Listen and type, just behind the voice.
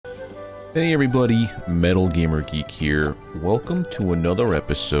Hey everybody, Metal Gamer Geek here. Welcome to another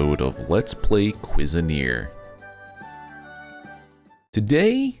episode of Let's Play Cuisineer.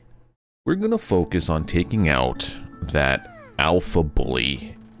 Today, we're gonna focus on taking out that alpha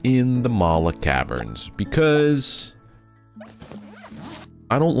bully in the Mala Caverns because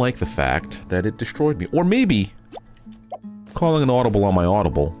I don't like the fact that it destroyed me. Or maybe, calling an audible on my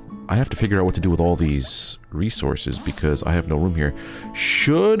audible, I have to figure out what to do with all these resources because I have no room here.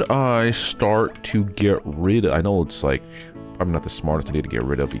 Should I start to get rid of... I know it's like probably not the smartest idea to get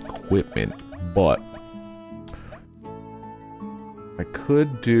rid of equipment, but I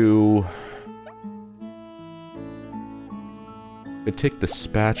could do... I could take the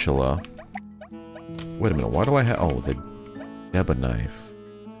spatula. Wait a minute, why do I have... Oh, the Deba knife.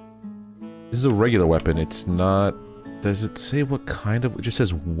 This is a regular weapon, it's not... Does it say what kind of... It just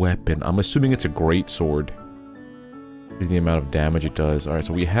says weapon. I'm assuming it's a greatsword. Is the amount of damage it does. Alright,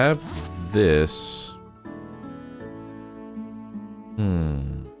 so we have this.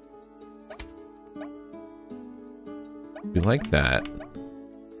 We like that.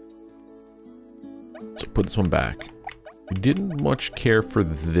 So put this one back. We didn't much care for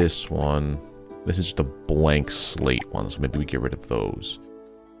this one. This is just a blank slate one, so maybe we get rid of those.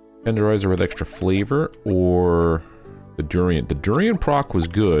 Tenderizer with extra flavor, or... The durian. The durian proc was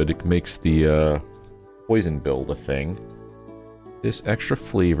good. It makes the poison build a thing. This extra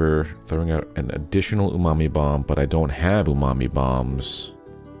flavor, throwing out an additional umami bomb, but I don't have umami bombs.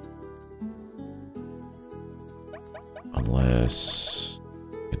 Unless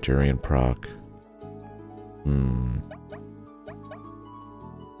a durian proc. I'm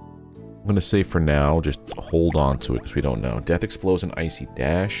gonna say for now, just hold on to it because we don't know. Death Explosion, Icy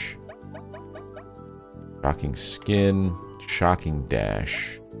Dash. Shocking Skin, Shocking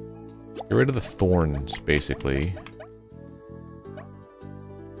Dash. Get rid of the thorns, basically.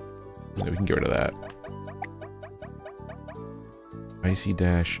 Yeah, we can get rid of that. Icy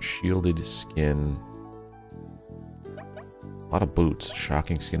Dash, Shielded Skin. A lot of boots.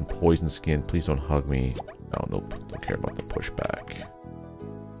 Shocking Skin, Poison Skin. Please don't hug me. No, nope. Don't care about the pushback.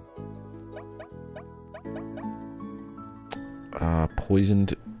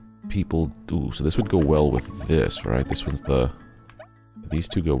 Poisoned people. Ooh, so this would go well with this, right? This one's the... These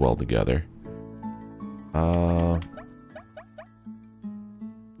two go well together.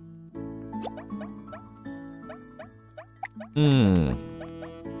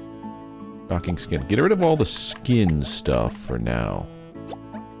 Shocking Skin. Get rid of all the skin stuff for now.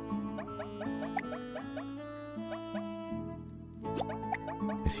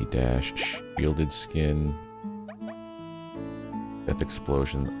 Icy Dash, Shielded Skin. Death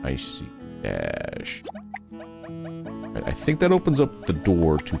Explosion, Icy Dash. Right, I think that opens up the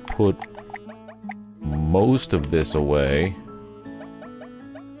door to put most of this away.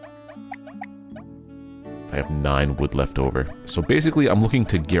 I have 9 wood left over. So basically, I'm looking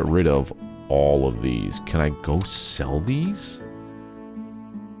to get rid of all of these. Can I go sell these?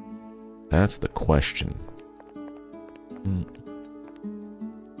 That's the question.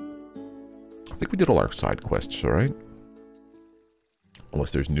 I think we did all our side quests, alright?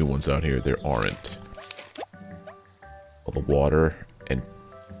 Unless there's new ones out here, there aren't. All the water and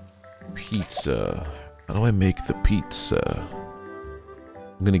pizza. How do I make the pizza?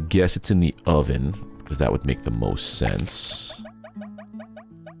 I'm gonna guess it's in the oven, because that would make the most sense.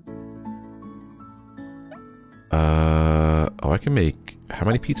 Oh, I can make... How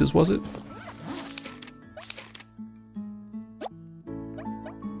many pizzas was it?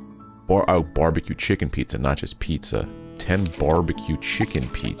 Barbecue chicken pizza, not just pizza. 10 barbecue chicken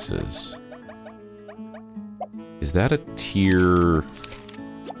pizzas. Is that a tier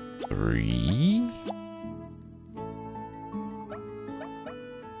 3?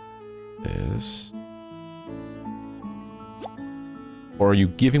 This. Or are you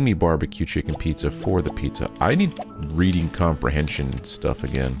giving me barbecue chicken pizza for the pizza? I need reading comprehension stuff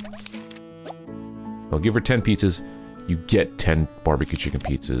again. I'll give her 10 pizzas. You get 10 barbecue chicken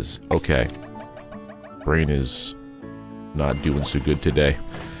pizzas. Okay. Brain is not doing so good today.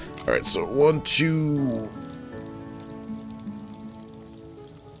 Alright, so 1, 2...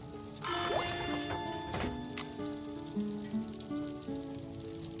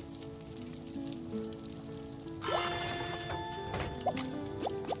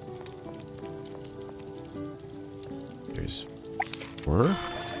 There's 4...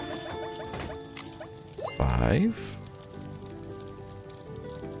 5...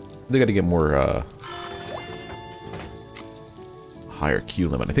 They gotta get more, higher Q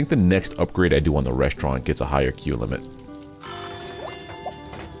limit. I think the next upgrade I do on the restaurant gets a higher Q limit.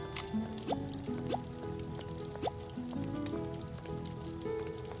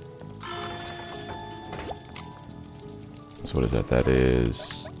 So what is that? That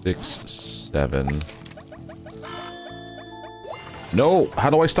is 6, 7. No! How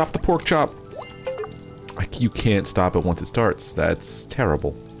do I stop the pork chop? You can't stop it once it starts. That's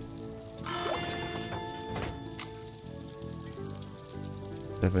terrible.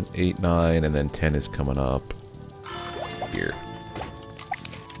 Seven, 8, 9, and then 10 is coming up here.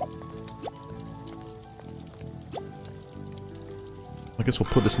 I guess we'll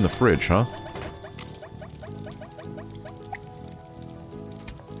put this in the fridge, huh?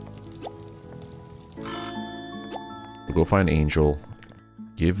 We'll go find Angel.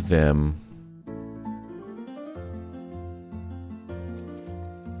 Give them...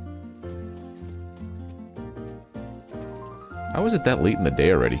 How is it that late in the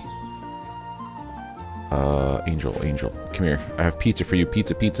day already? Angel, come here. I have pizza for you.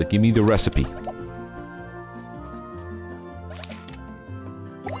 Pizza. Give me the recipe.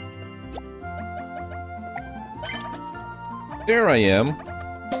 There I am.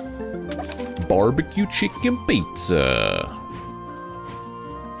 Barbecue chicken pizza.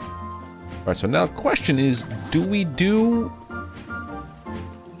 Alright, so now the question is, do we do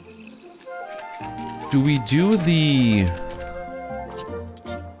the...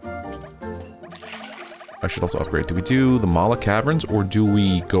 I should also upgrade. Do we do the Mala Caverns, or do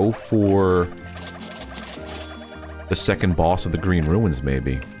we go for the second boss of the Green Ruins,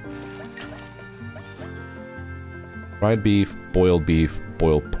 maybe? Fried beef, boiled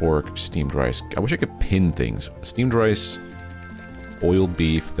pork, steamed rice. I wish I could pin things. Steamed rice, boiled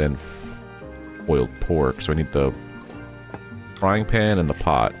beef, then boiled pork. So I need the frying pan and the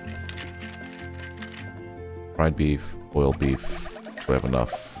pot. Fried beef, boiled beef. Do I have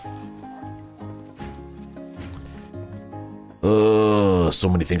enough? So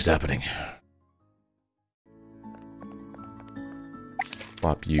many things happening.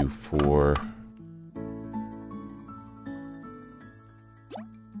 Swap you for...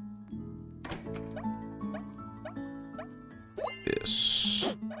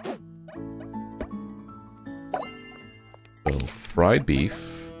 this. So, fried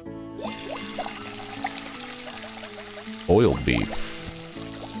beef. Boiled beef.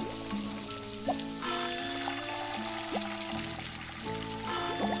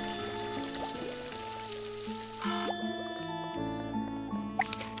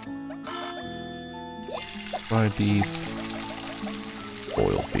 Fried beef,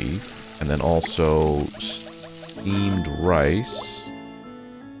 boiled beef, and then also steamed rice,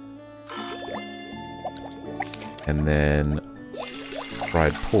 and then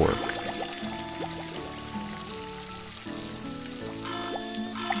fried pork.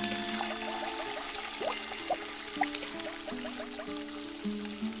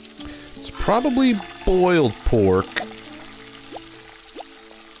 It's probably boiled pork.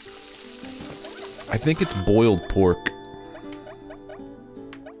 I think it's boiled pork.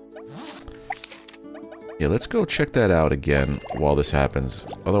 Yeah, let's go check that out again while this happens.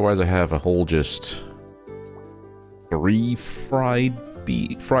 Otherwise, I have a whole just 3 fried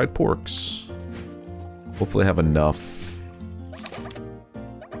porks. Hopefully I have enough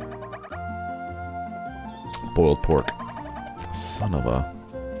boiled pork. Son of a...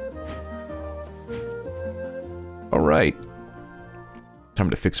 Alright. Time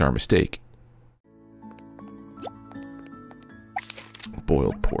to fix our mistake.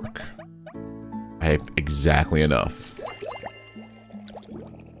 Boiled pork. I have exactly enough.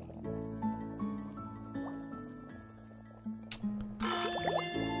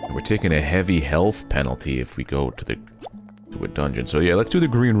 And we're taking a heavy health penalty if we go to a dungeon. So yeah, let's do the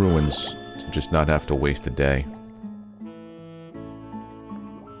Green Ruins to just not have to waste a day.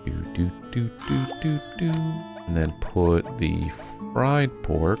 And then put the fried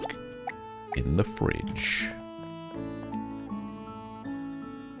pork in the fridge.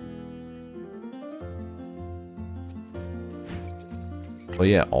 Well,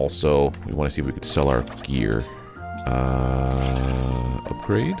 yeah, also, we want to see if we could sell our gear.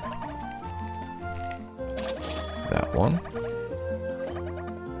 Upgrade. That one.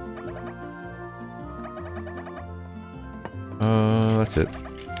 That's it.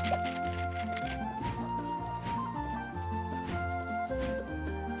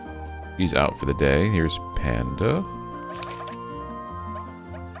 He's out for the day. Here's Panda.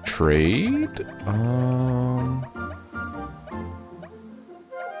 Trade.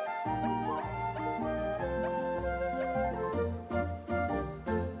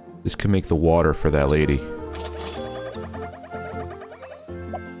 This can make the water for that lady.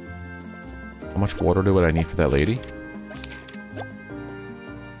 How much water do I need for that lady?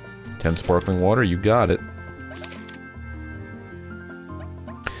 10 sparkling water, you got it.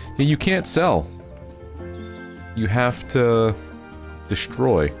 Yeah, you can't sell. you have to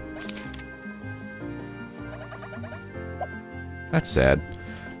destroy. That's sad.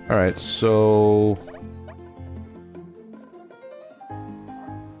 Alright, so...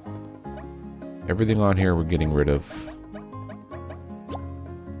 everything on here we're getting rid of.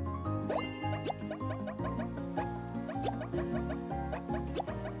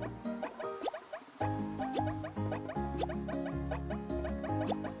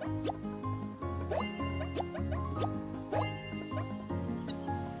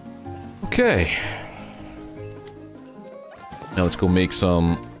 Okay. Now let's go make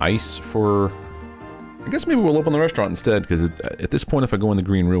some ice for... I guess maybe we'll open the restaurant instead, because at this point if I go in the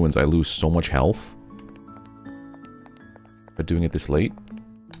Green Ruins, I lose so much health. By doing it this late.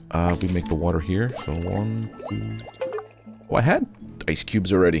 We make the water here, so 1, 2... Oh, I had ice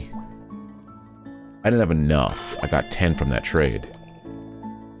cubes already. I didn't have enough. I got 10 from that trade.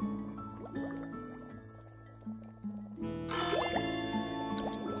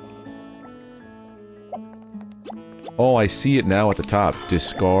 Oh, I see it now at the top.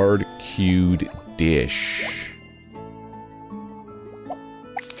 Discard queued dish.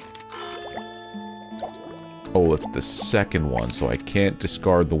 Oh, it's the second one, so I can't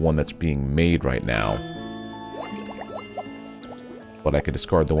discard the one that's being made right now. But I could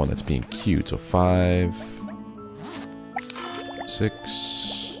discard the one that's being queued. So 5,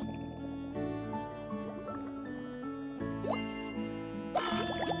 6...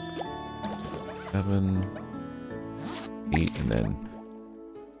 7... 8, and then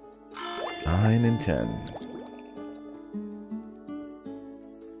 9 and 10.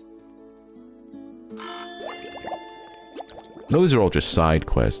 I know these are all just side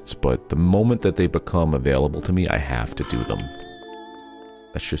quests, but the moment that they become available to me, I have to do them.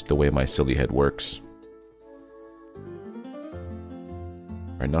 That's just the way my silly head works.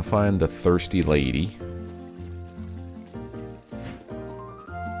 Alright, now find the thirsty lady.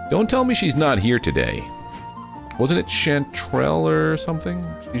 Don't tell me she's not here today. Wasn't it Chantrell or something?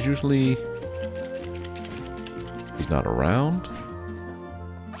 She's usually... She's not around?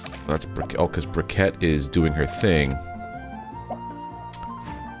 That's Briquette. Oh, because Briquette is doing her thing.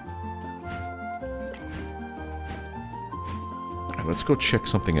 Alright, let's go check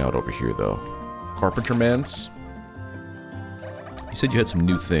something out over here, though. Carpenter Man's. You said you had some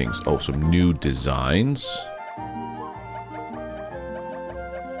new things. Oh, some new designs?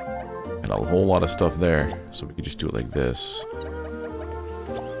 And a whole lot of stuff there. So we could just do it like this.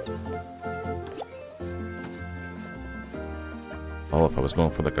 Oh, if I was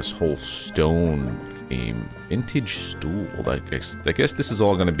going for like a whole stone theme. Vintage stool. I guess this is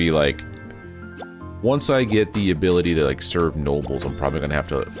all going to be like... Once I get the ability to like serve nobles, I'm probably going to have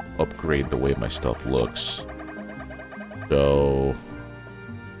to upgrade the way my stuff looks. So...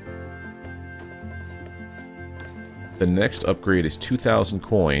 The next upgrade is 2,000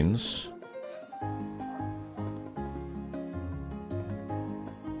 coins.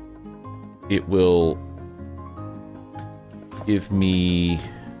 It will give me...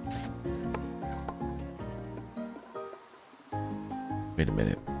 Wait a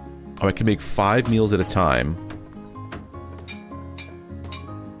minute. Oh, I can make 5 meals at a time.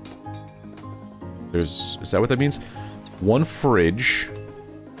 Is that what that means? 1 fridge.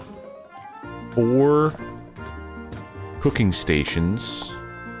 4 cooking stations.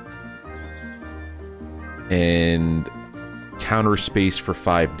 And counter space for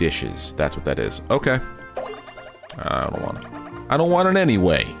 5 dishes. That's what that is. Okay. I don't want it. I don't want it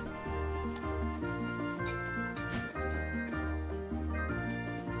anyway.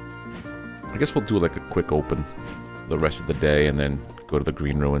 I guess we'll do like a quick open the rest of the day and then go to the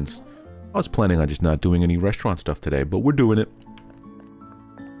Green Ruins. I was planning on just not doing any restaurant stuff today, but we're doing it.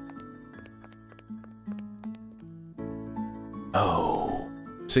 Oh.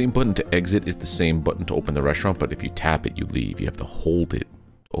 Same button to exit is the same button to open the restaurant, but if you tap it, you leave. You have to hold it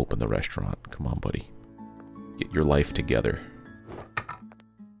to open the restaurant. Come on, buddy. Get your life together.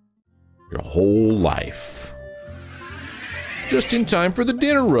 Your whole life. Just in time for the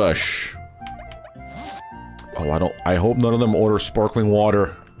dinner rush. Oh, I hope none of them order sparkling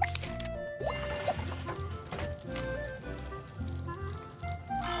water.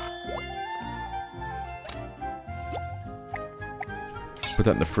 Put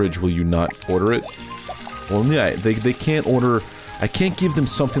that in the fridge, will you not order it? Well, yeah, they can't order... I can't give them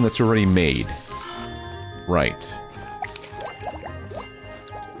something that's already made. Right.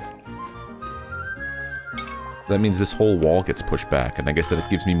 That means this whole wall gets pushed back, and I guess that it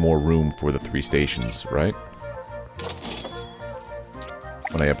gives me more room for the 3 stations, right?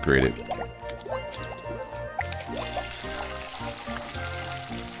 When I upgrade it.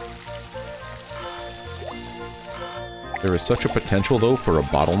 There is such a potential, though, for a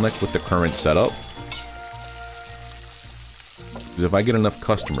bottleneck with the current setup. Because if I get enough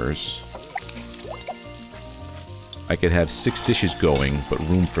customers, I could have 6 dishes going, but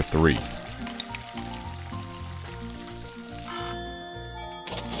room for 3.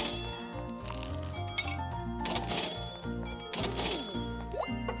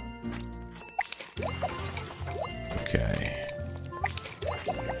 Okay.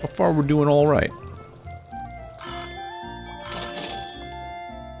 So far, we're doing all right.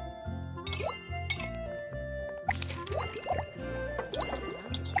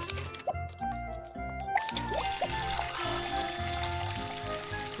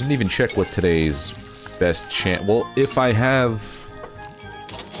 Didn't even check what today's best chance. Well, if I have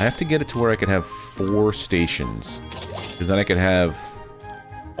to get it to where I can have 4 stations, because then I could have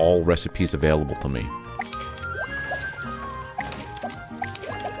all recipes available to me.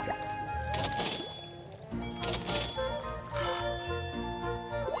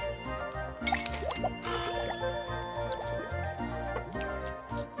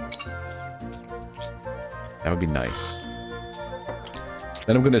 That would be nice.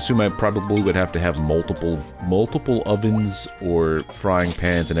 Then I'm going to assume I probably would have to have multiple ovens or frying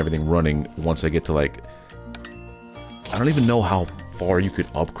pans and everything running once I get to, like... I don't even know how far you could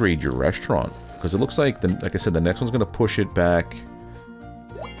upgrade your restaurant. Because it looks like, like I said, the next one's going to push it back.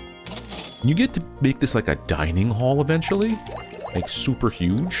 You get to make this like a dining hall eventually. Like, super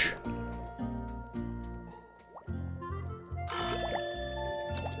huge.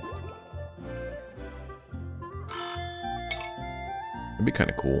 That'd be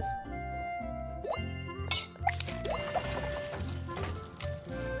kind of cool.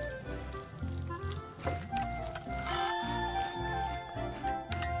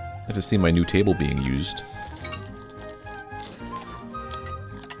 Nice to see my new table being used.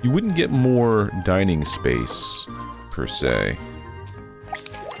 You wouldn't get more dining space, per se.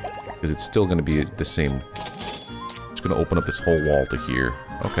 Because it's still going to be the same. It's going to open up this whole wall to here.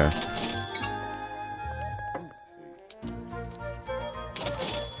 Okay.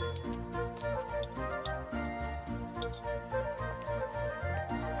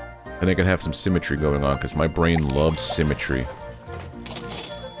 And I could have some symmetry going on, because my brain loves symmetry.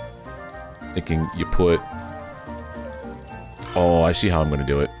 Thinking you put... Oh, I see how I'm going to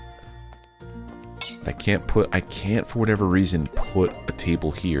do it. I can't, for whatever reason, put a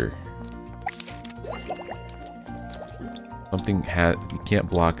table here. Something you can't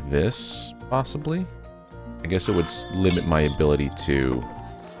block this, possibly? I guess it would limit my ability to...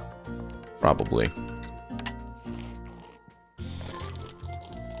 Probably.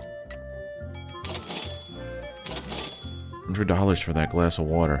 $100 for that glass of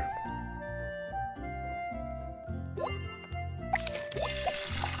water.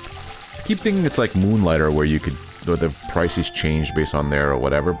 I keep thinking it's like Moonlighter, where you could, or the prices change based on there or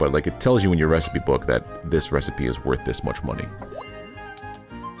whatever, but like it tells you in your recipe book that this recipe is worth this much money.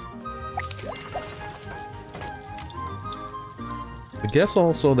 I guess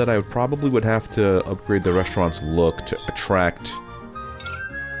also that I probably would have to upgrade the restaurant's look to attract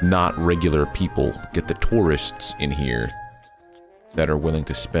not regular people, get the tourists in here that are willing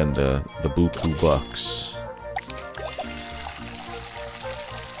to spend the buku bucks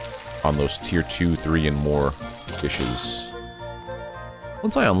on those tier 2, 3, and more dishes.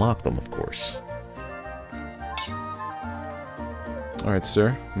 Once I unlock them, of course. Alright,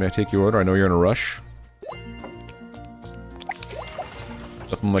 sir. May I take your order? I know you're in a rush.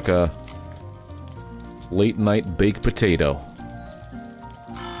 Something like a late-night baked potato.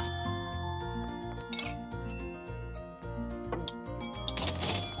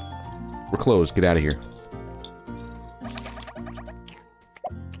 We're closed. Get out of here.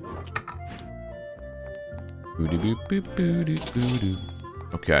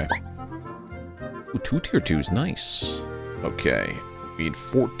 Okay. Ooh, 2 tier 2s. Nice. Okay. We need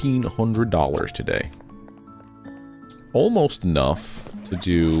 $1,400 today. Almost enough to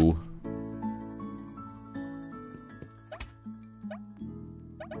do...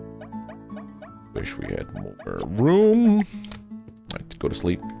 Wish we had more room. Alright, go to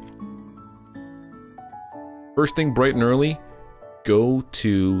sleep. First thing bright and early, go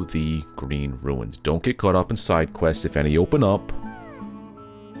to the Green Ruins. Don't get caught up in side quests if any open up.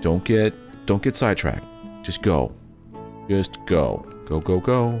 Don't get sidetracked. Just go. Just go. Go, go,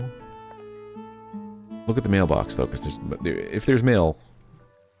 go. Look at the mailbox though, because if there's mail.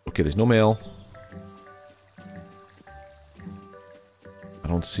 Okay, there's no mail. I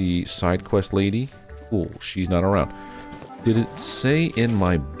don't see side quest lady. Cool, she's not around. Did it say in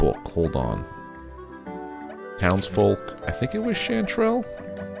my book? Hold on. Townsfolk. I think it was Chantrell.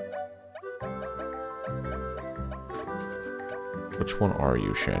 Which one are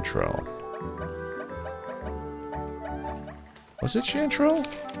you, Chantrell? Was it Chantrell?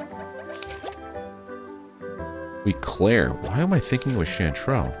 Wait, Claire. Why am I thinking it was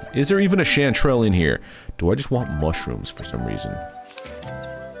Chantrell? Is there even a Chantrell in here? Do I just want mushrooms for some reason?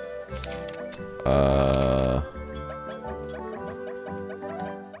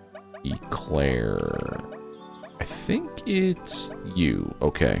 Eclair. I think it's you.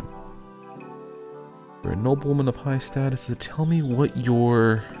 Okay. You're a noblewoman of high status. So tell me what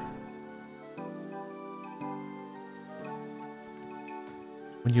your...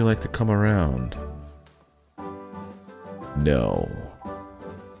 when you like to come around. No.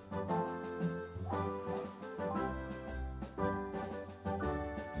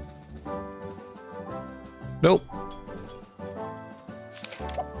 Nope.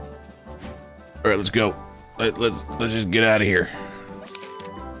 Alright, let's go. Let's just get out of here.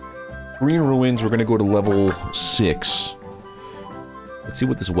 Green Ruins, we're gonna go to level 6. Let's see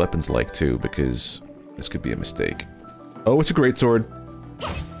what this weapon's like, too, because this could be a mistake. Oh, it's a greatsword.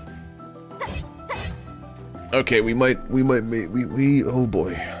 Okay, we might, oh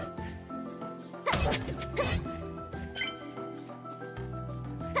boy.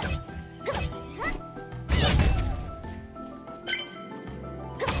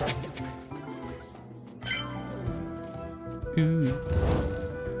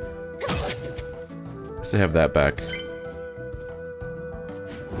 To have that back.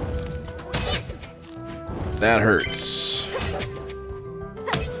 That hurts.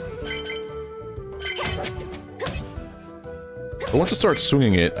 But once I start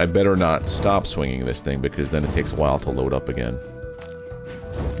swinging it, I better not stop swinging this thing because then it takes a while to load up again.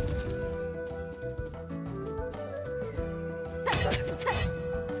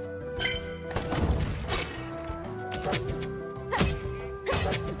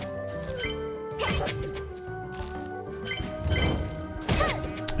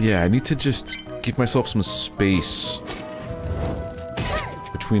 Yeah, I need to just give myself some space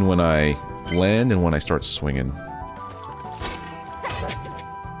between when I land and when I start swinging.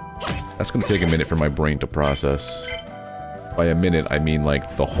 That's gonna take a minute for my brain to process. By a minute, I mean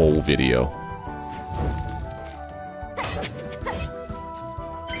like the whole video.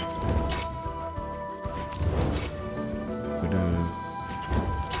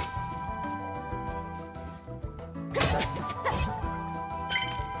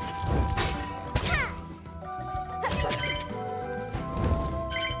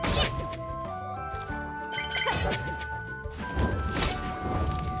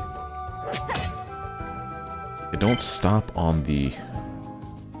 Don't stop on the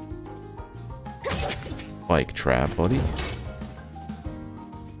bike trap, buddy.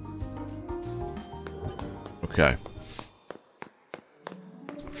 Okay.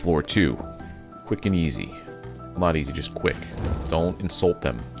 Floor 2. Quick and easy. Not easy, just quick. Don't insult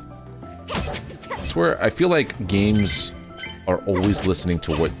them. I swear, I feel like games are always listening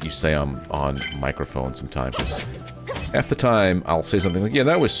to what you say on microphone sometimes. 'Cause half the time, I'll say something like, yeah,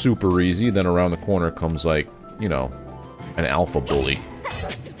 that was super easy. Then around the corner comes like, you know, an alpha bully.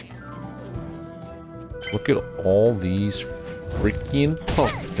 Look at all these freaking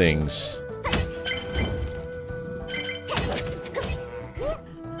puff things.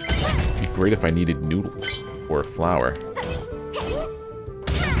 It'd be great if I needed noodles or flour.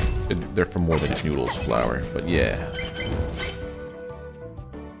 They're for more than just noodles, flour, but yeah.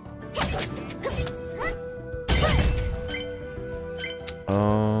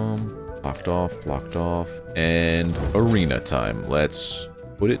 Blocked off, and arena time. Let's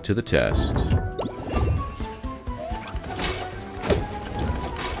put it to the test.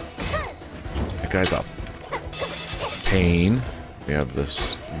 That guy's up. Pain. We have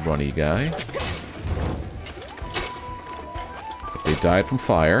this runny guy. They died from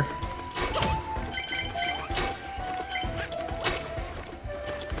fire.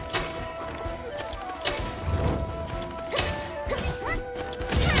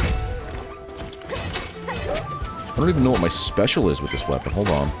 I don't even know what my special is with this weapon. Hold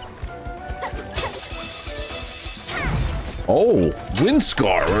on. Oh, Wind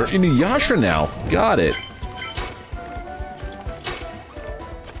Scar. We're in Inuyasha now. Got it.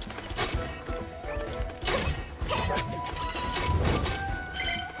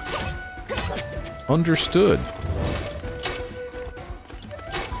 Understood.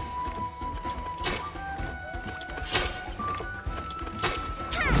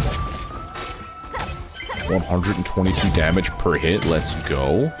 $122 damage per hit. Let's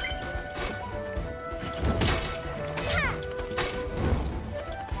go.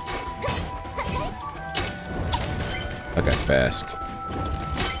 That guy's fast.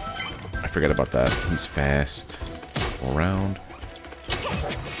 I forget about that. He's fast. Go around.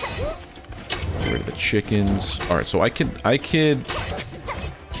 rid of the chickens. Alright, so I could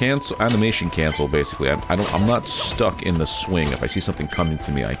cancel, animation cancel, basically. I'm not stuck in the swing. If I see something coming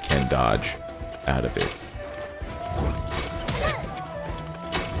to me, I can dodge out of it.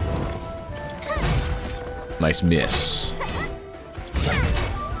 Nice miss.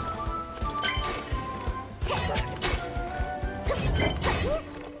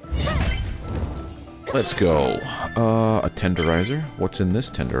 Let's go. A tenderizer? What's in this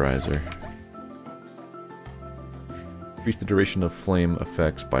tenderizer? Increase the duration of flame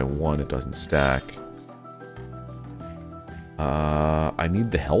effects by 1. It doesn't stack. I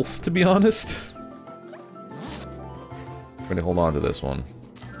need the health, to be honest. I'm gonna hold on to this one.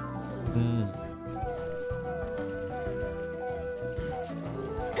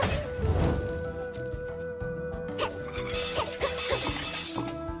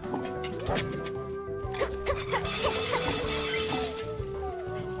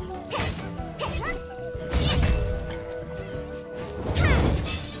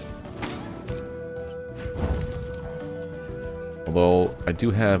 Although, I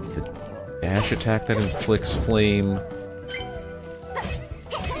do have the dash attack that inflicts flame.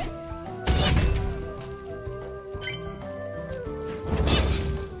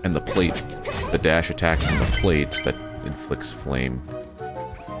 And the plate. The dash attack from the plates that inflicts flame.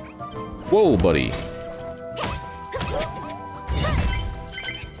 Whoa, buddy!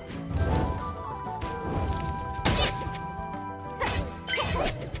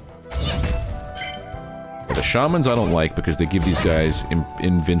 The shamans I don't like because they give these guys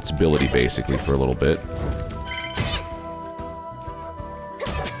invincibility, basically, for a little bit.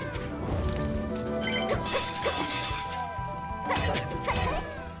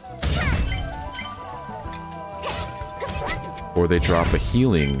 Or they drop a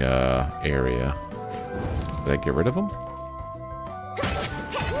healing area. Did I get rid of them?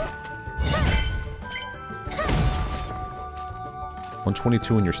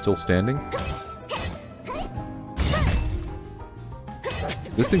 $122 and you're still standing?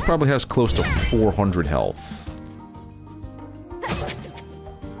 This thing probably has close to 400 health.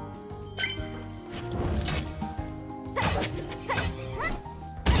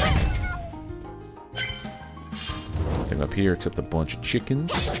 Nothing up here except a bunch of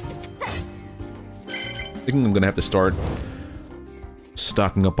chickens. I think I'm gonna have to start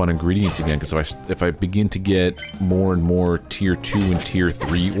stocking up on ingredients again, because if I begin to get more and more tier 2 and tier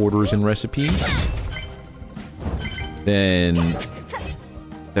 3 orders and recipes, then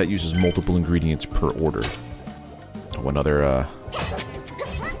that uses multiple ingredients per order. Oh, another,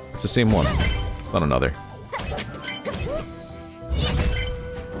 it's the same one. It's not another.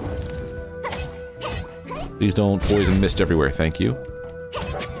 Please don't poison mist everywhere, thank you.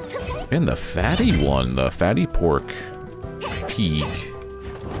 And the fatty one, the fatty pork pig,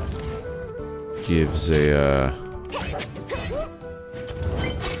 gives a,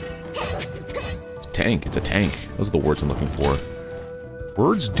 it's a tank, it's a tank. Those are the words I'm looking for.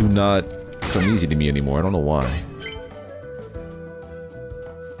 Words do not come easy to me anymore. I don't know why.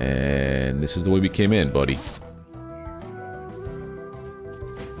 And this is the way we came in, buddy.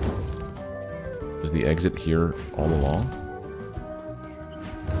 Is the exit here all along?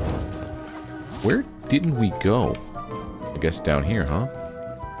 Where didn't we go? I guess down here, huh?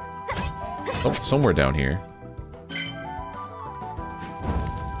 Oh, somewhere down here.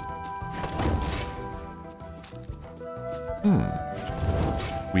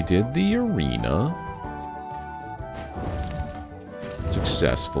 We did the arena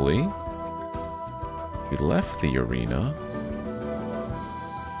successfully. We left the arena.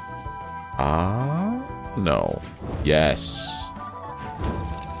 No. Yes.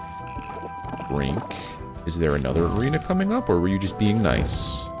 Brink. Is there another arena coming up, or were you just being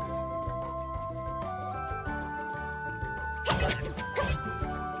nice?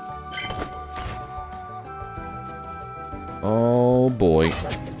 Oh boy.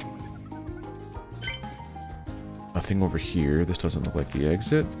 Nothing over here. This doesn't look like the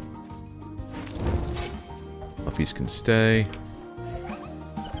exit. Fluffies can stay.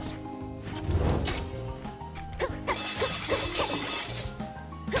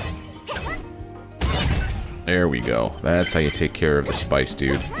 There we go. That's how you take care of the spice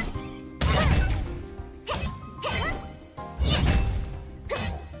dude.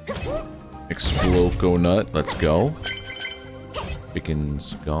 Exploco nut. Let's go.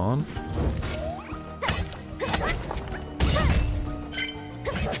 Chicken's gone.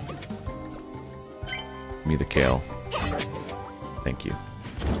 Give me the kale. Thank you.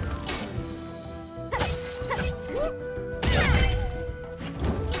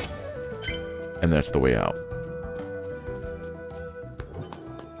 And that's the way out.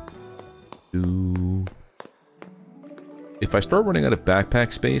 Ooh. if I start running out of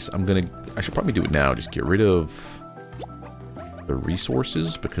backpack space, I should probably do it now. Just get rid of the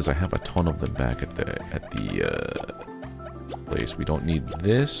resources because I have a ton of them back at the place. We don't need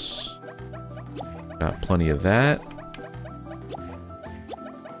this. Got plenty of that.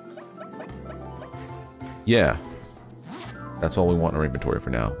 Yeah. That's all we want in our inventory for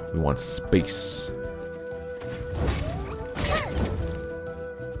now. We want space.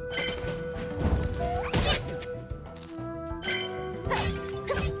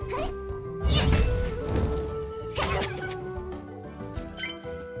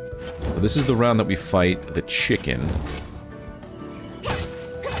 So this is the round that we fight the chicken.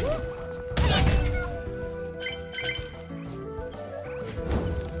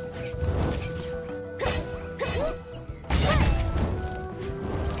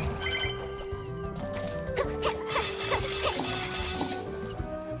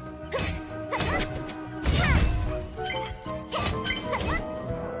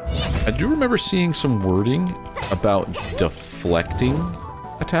 I do remember seeing some wording about deflecting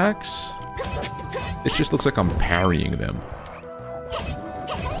attacks. It just looks like I'm parrying them.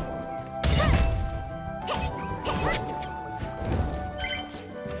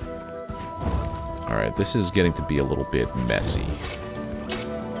 Alright, this is getting to be a little bit messy.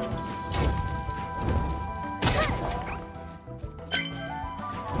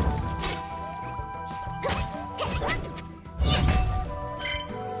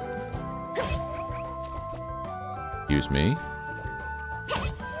 Excuse me.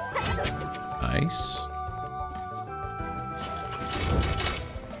 Nice.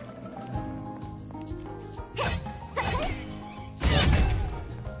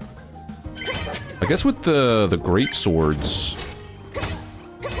 I guess with the great swords,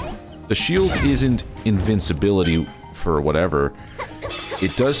 the shield isn't invincibility for whatever.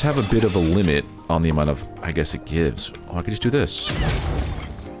 It does have a bit of a limit on the amount of, I guess, it gives. Oh, I could just do this.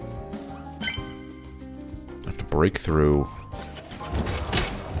 Break through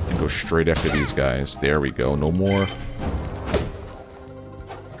and go straight after these guys. There we go. No more.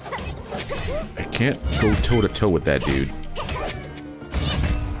 I can't go toe-to-toe with that dude.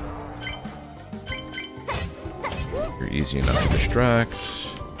 You're easy enough to distract.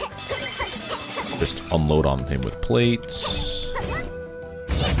 Just unload on him with plates.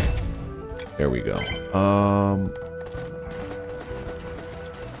 There we go.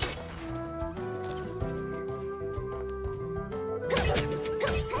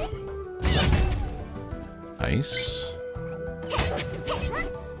 Nice.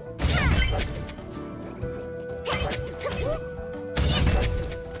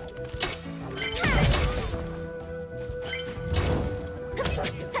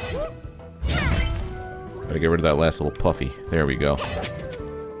 Gotta get rid of that last little puffy. There we go.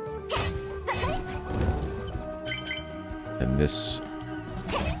 And this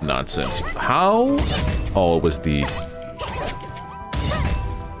nonsense. How? Oh, it was the...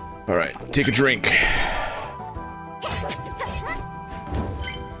 Alright, take a drink.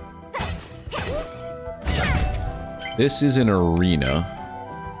 This is an arena.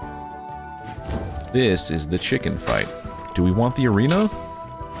 This is the chicken fight. Do we want the arena?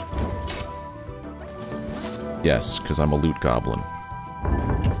 Yes, because I'm a loot goblin.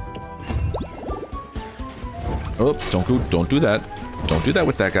 Oh, don't do that. Don't do that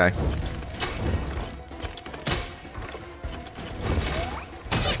with that guy.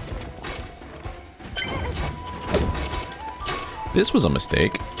 This was a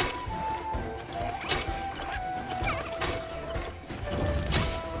mistake.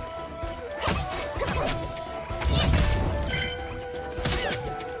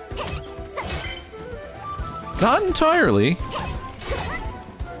 Not entirely.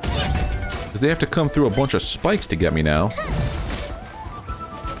 Because they have to come through a bunch of spikes to get me now.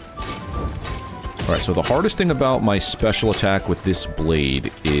 Alright, so the hardest thing about my special attack with this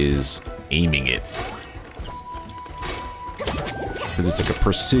blade is aiming it. Because it's like a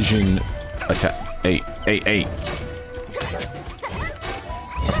precision attack. Hey.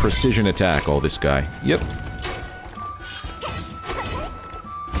 A precision attack, oh, this guy. Yep.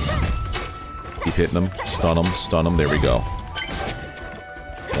 Keep hitting them. Stun them. There we go.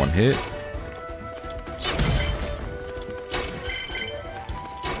 One hit.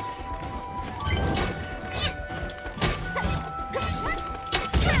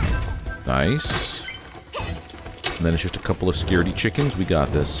 Nice. And then it's just a couple of scaredy chickens. We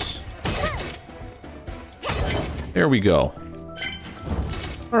got this. There we go.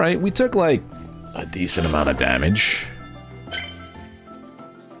 Alright, we took like a decent amount of damage.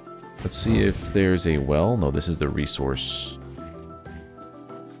 Let's see if there's a well. No, this is the resource.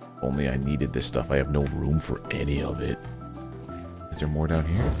 Only I needed this stuff. I have no room for any of it. Is there more down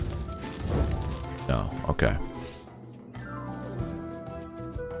here? No. Okay.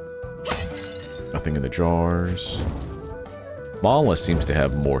 Nothing in the jars. Mala seems to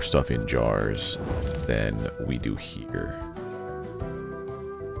have more stuff in jars than we do here.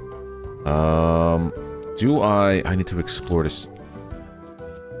 I need to explore this.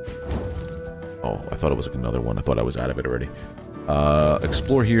 Oh, I thought it was another one. I thought I was out of it already.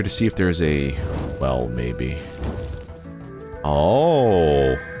 Explore here to see if there's a well, maybe.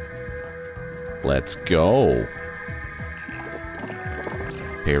 Oh. Let's go.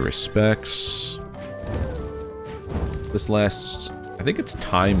 Pay respects. This lasts, I think it's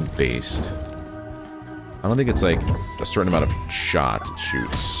time-based. I don't think it's like a certain amount of shots it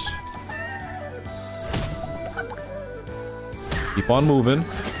shoots. Keep on moving.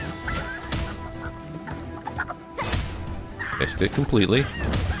 Missed it completely.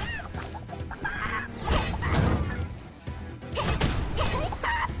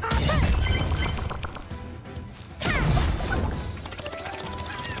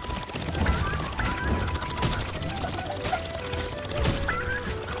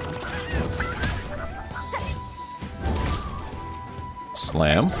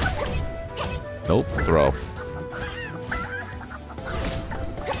 Slam. Nope, throw.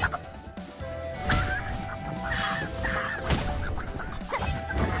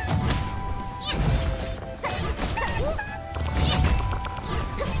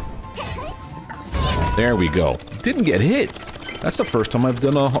 There we go. Didn't get hit. That's the first time I've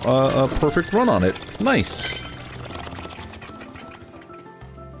done a perfect run on it. Nice.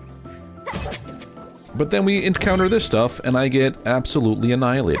 But then we encounter this stuff, and I get absolutely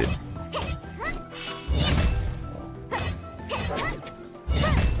annihilated.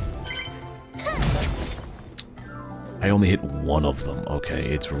 I only hit one of them. Okay,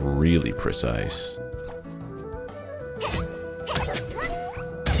 it's really precise.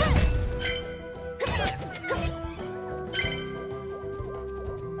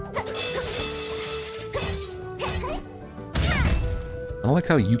 I don't like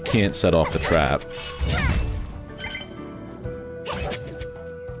how you can't set off the trap.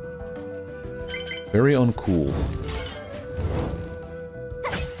 Very uncool.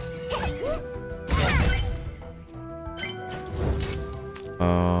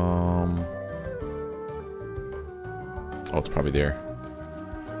 Oh, it's probably there.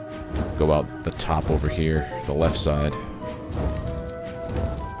 Go out the top over here, the left side.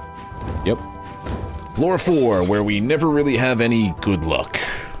 Yep. Floor 4, where we never really have any good luck.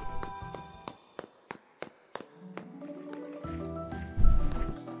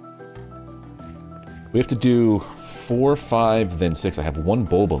 We have to do 4, 5, then 6. I have 1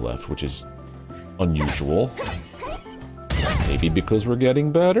 boba left, which is unusual. Maybe because we're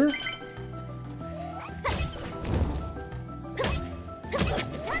getting better?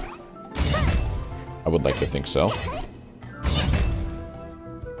 I would like to think so.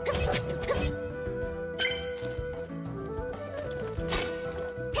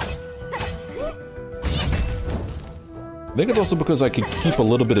 I think it's also because I can keep a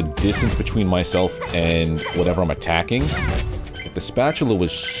little bit of distance between myself and whatever I'm attacking. If the spatula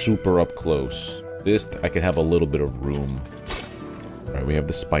was super up close, this, I could have a little bit of room. Alright, we have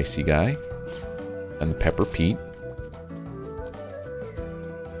the spicy guy. And the pepper Pete.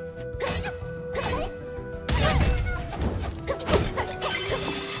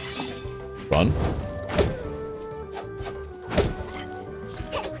 Run.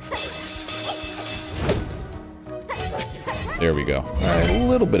 There we go. Alright, a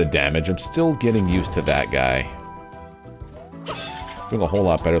little bit of damage. I'm still getting used to that guy. Doing a whole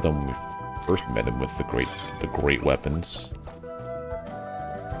lot better than when we first met him with the great weapons.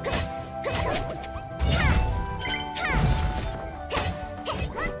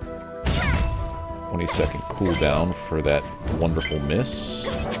 Second cooldown for that wonderful miss.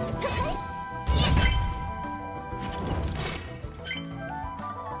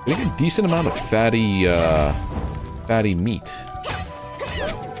 Getting a decent amount of fatty meat,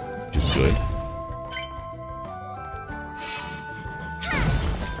 which is good.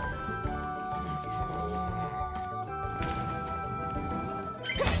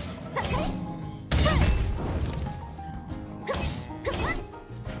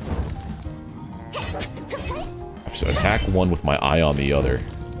 So attack one with my eye on the other.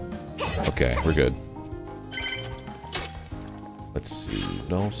 Okay, we're good. Let's see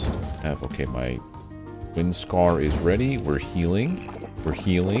what else I have. Okay, my wind scar is ready. We're healing. We're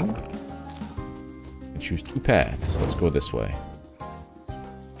healing. And choose 2 paths. Let's go this way.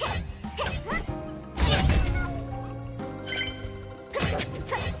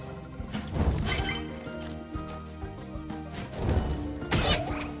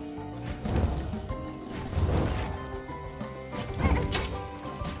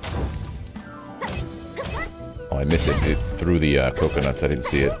 I missed it. It threw the coconuts. I didn't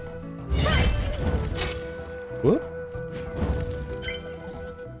see it. Whoop.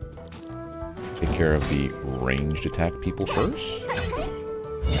 Take care of the ranged attack people first.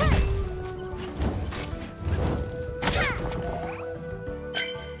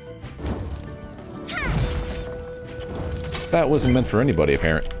 That wasn't meant for anybody,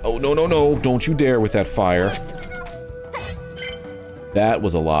 apparently. Oh, no, no, no. Don't you dare with that fire. That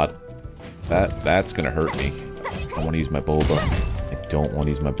was a lot. That's gonna hurt me. I want to use my boba. I don't want to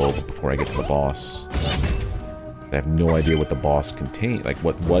use my boba before I get to the boss. I have no idea what the boss contains. Like,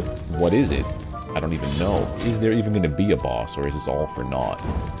 what is it? I don't even know. Is there even going to be a boss, or is this all for naught?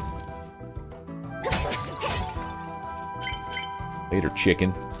 Later,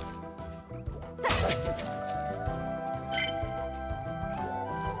 chicken.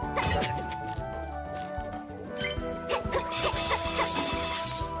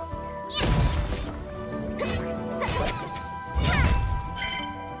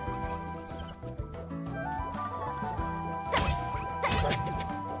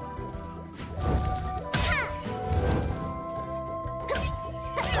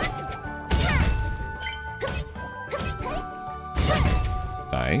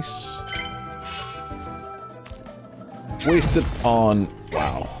 Nice. Wasted on...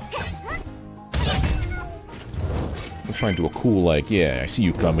 Wow. I'm trying to do a cool, like, yeah, I see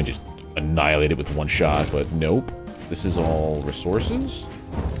you come and just annihilate it with one shot, but nope. This is all resources?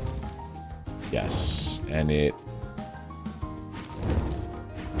 Yes. And it...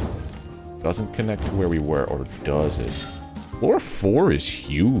 doesn't connect to where we were, or does it? Floor 4 is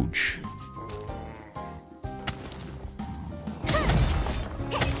huge.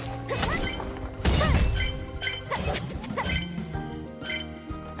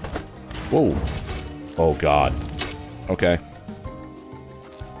 Whoa. Oh, God. Okay.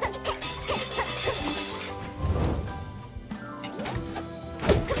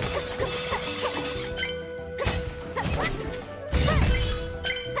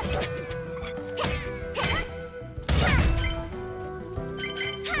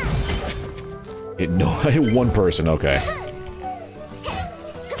 No, I hit one person, okay.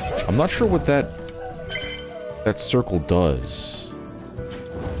 I'm not sure what that circle does.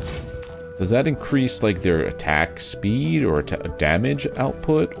 Does that increase, like, their attack speed or damage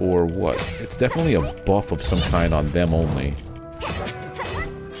output, or what? It's definitely a buff of some kind on them only.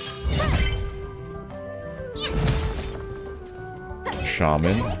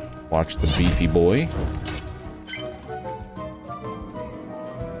 Shaman. Watch the beefy boy.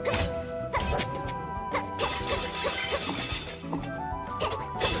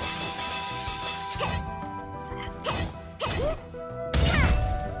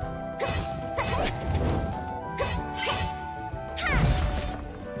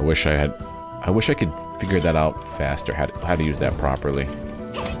 I wish I could figure that out faster, how to use that properly.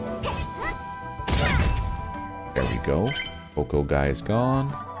 There we go. Coco guy is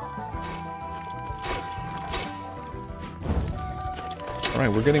gone.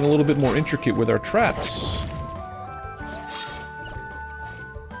 Alright, we're getting a little bit more intricate with our traps.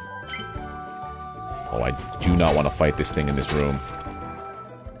 Oh, I do not want to fight this thing in this room.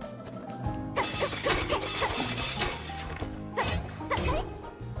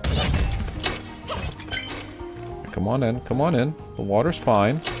 Come on in, come on in. The water's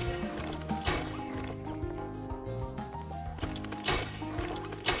fine.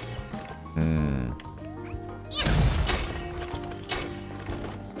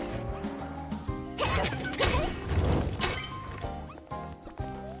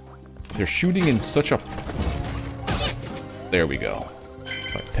 They're shooting in such a... There we go.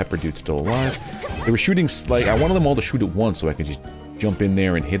 Right, Pepper Dude's still alive. They were shooting, like, I wanted them all to shoot at once so I could just jump in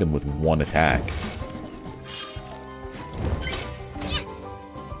there and hit them with one attack.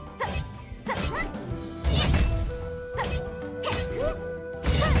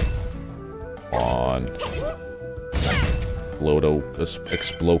 On.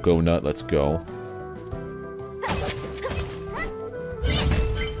 Exploco nut, let's go.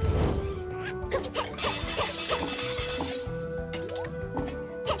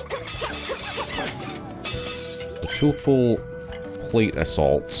 Two full plate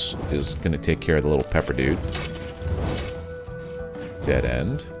assaults is going to take care of the little pepper dude. Dead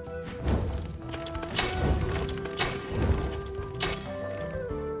end.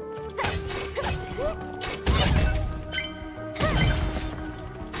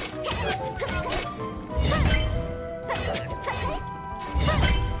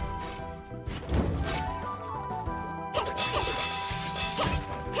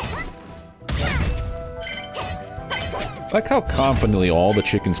 I like how confidently all the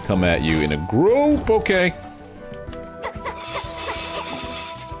chickens come at you in a group. Okay.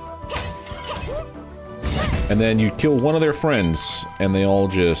 And then you kill one of their friends, and they all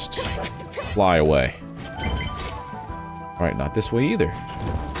just fly away. Alright, not this way either.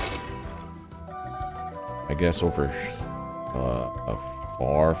 I guess over a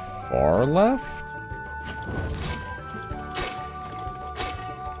far, far left?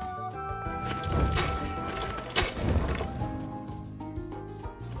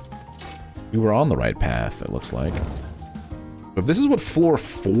 We were on the right path, it looks like. But if this is what floor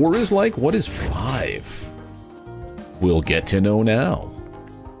 4 is like, what is 5? We'll get to know now.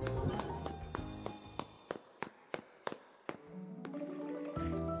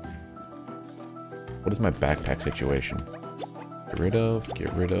 What is my backpack situation? Get rid of,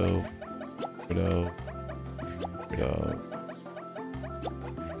 get rid of, get rid of, get rid of.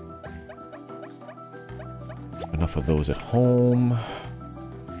 Enough of those at home.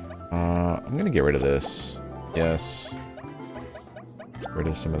 I'm gonna get rid of this. Yes. Get rid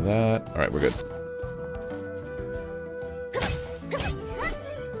of some of that. Alright, we're good.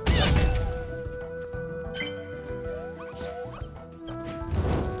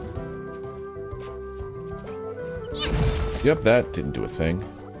 Yep, that didn't do a thing.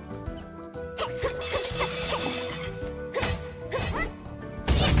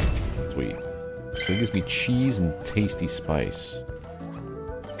 Sweet. So it gives me cheese and tasty spice.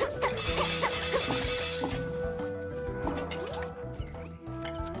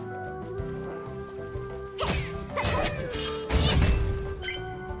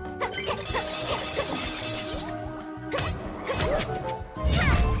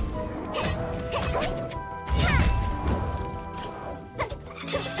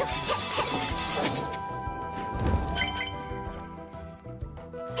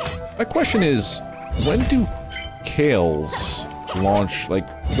 My question is, when do kales launch? Like,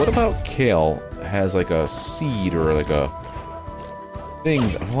 what about kale has like a seed or like a thing?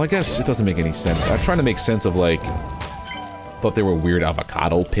 Well, I guess it doesn't make any sense. I'm trying to make sense of like, thought there were weird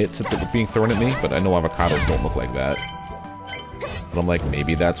avocado pits that were being thrown at me, but I know avocados don't look like that. But I'm like,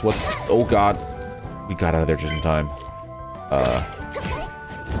 maybe that's what. Oh God, we got out of there just in time.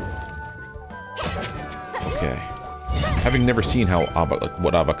 Okay. Having never seen how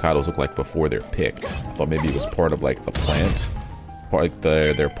what avocados look like before they're picked, I thought maybe it was part of like the plant, or like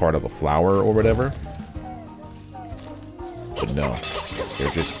they're part of a flower or whatever. But no,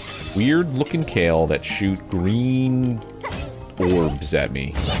 they're just weird-looking kale that shoot green orbs at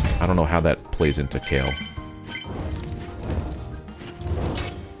me. I don't know how that plays into kale.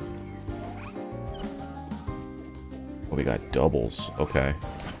 Oh, we got doubles. Okay.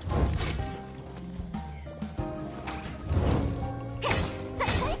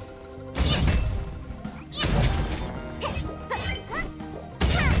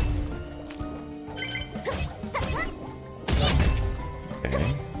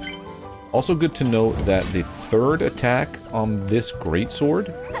 Also good to note that the third attack on this greatsword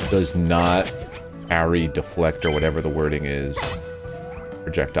does not parry, deflect, or whatever the wording is,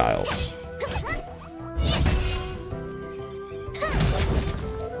 projectiles.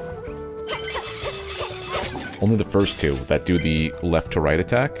 Only the first two that do the left to right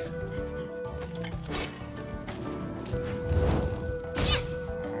attack.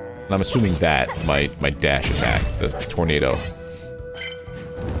 And I'm assuming that my dash attack, the tornado.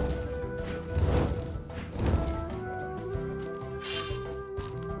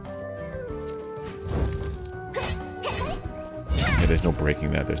 There's no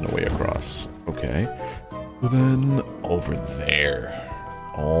breaking that. There's no way across. Okay. Well, then over there.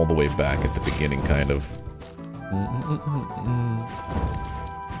 All the way back at the beginning, kind of.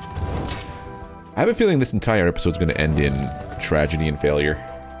 I have a feeling this entire episode's going to end in tragedy and failure.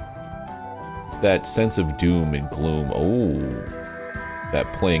 It's that sense of doom and gloom. Oh. That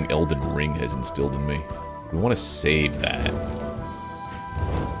playing Elden Ring has instilled in me. We want to save that.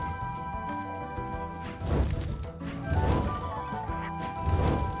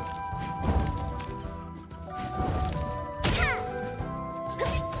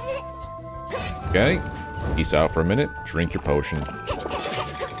 Okay, peace out for a minute, drink your potion.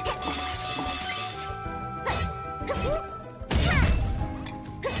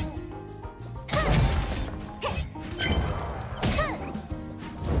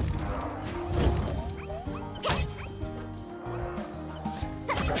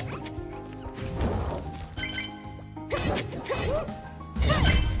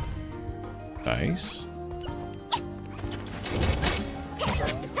 Nice.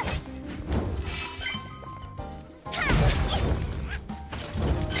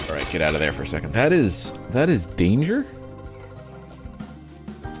 Get out of there for a second. That is danger?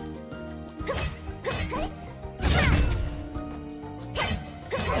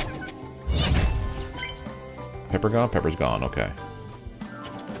 Pepper gone? Pepper's gone, okay.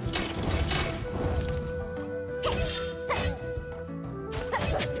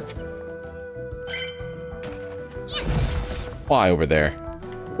 Why over there?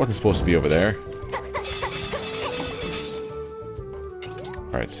 Wasn't supposed to be over there.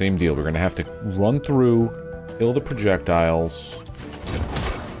 Alright, same deal. We're gonna have to run through, kill the projectiles.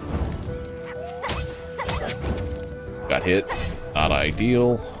 Got hit. Not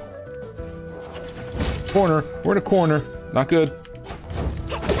ideal. Corner. We're in a corner. Not good.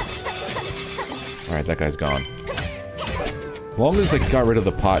 Alright, that guy's gone. As long as I got rid of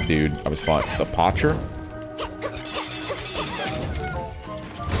the pot dude, I was fine. The potcher?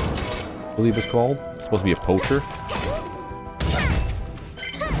 I believe it's called. It's supposed to be a poacher.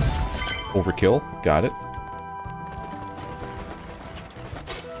 Overkill. Got it.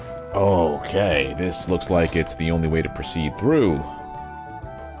 Okay, this looks like it's the only way to proceed through.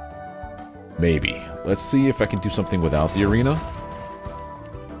 Maybe. Let's see if I can do something without the arena.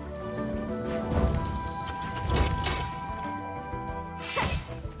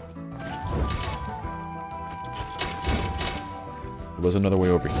 There was another way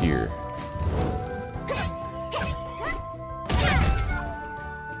over here.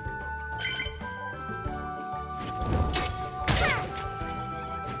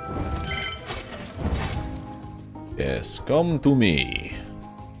 Yes, come to me.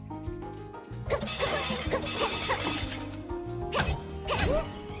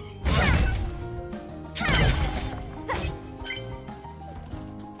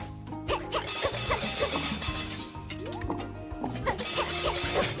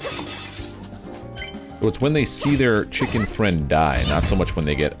 So it's when they see their chicken friend die, not so much when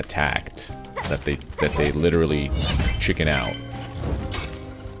they get attacked, that they literally chicken out.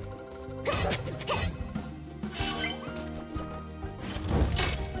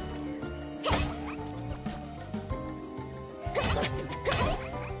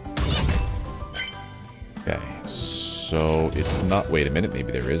 So it's not... Wait a minute,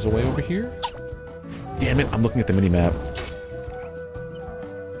 maybe there is a way over here? Damn it, I'm looking at the mini-map.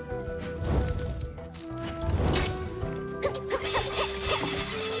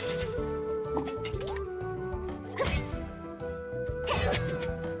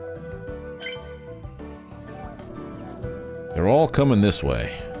 They're all coming this way.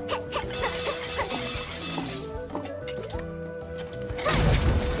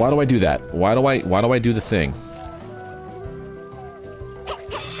 Why do I do that? Why do I do the thing?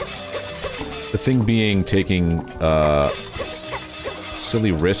 The thing being taking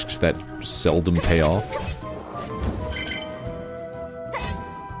silly risks that seldom pay off.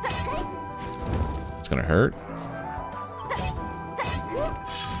 It's gonna hurt.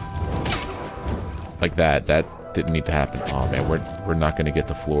 Like that. That didn't need to happen. Oh man, we're not gonna get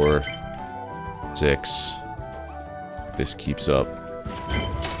to floor 6 if this keeps up.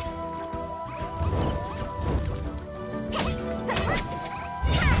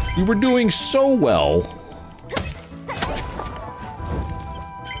 We were doing so well.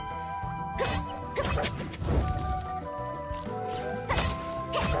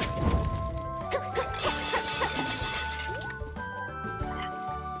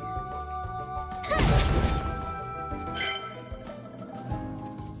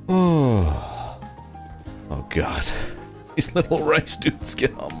 Oh God. These little rice dudes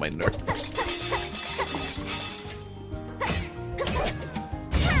get on my nerves.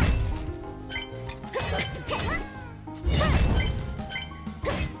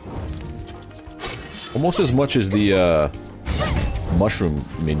 Almost as much as the, mushroom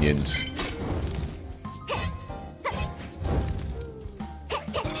minions.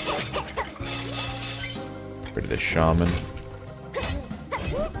 Get rid of the shaman.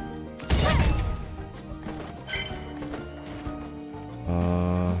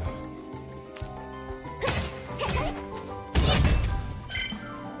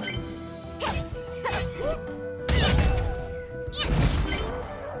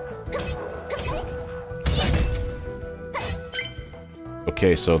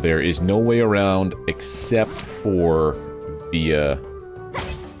 Okay, so there is no way around except for via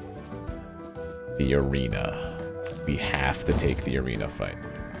the arena. We have to take the arena fight.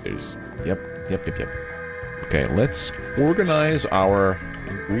 There's... Yep. Okay, let's organize our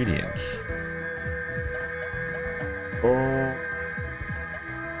ingredients.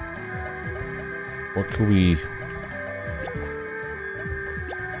 What can we...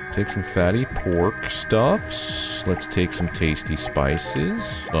 Take some fatty pork stuffs. Let's take some tasty spices.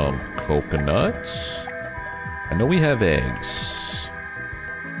 Some coconuts. I know we have eggs.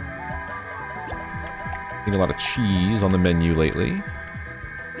 Eating a lot of cheese on the menu lately.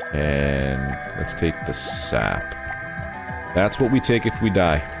 And let's take the sap. That's what we take if we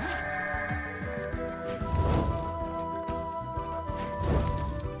die.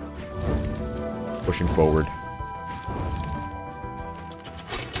 Pushing forward.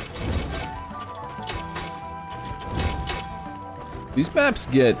 These maps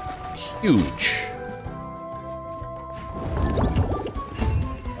get huge.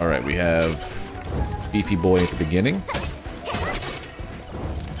 Alright, we have Beefy Boy at the beginning.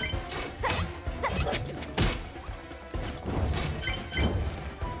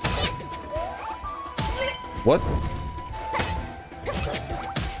 What?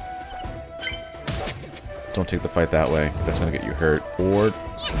 Don't take the fight that way. That's gonna get you hurt. Or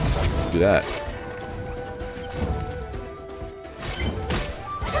do that.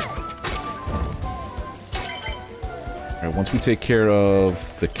 Alright, once we take care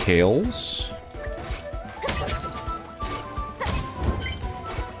of the Kales.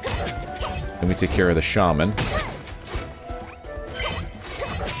 Then we take care of the Shaman.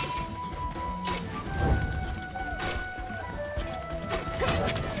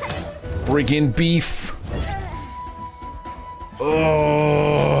 Friggin' beef!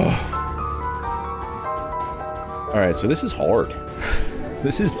 Oh! Alright, so this is hard.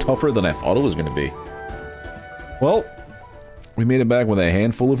 This is tougher than I thought it was gonna be. Well, we made it back with a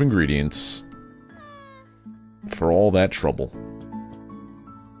handful of ingredients. For all that trouble.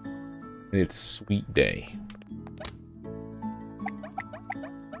 And it's sweet day.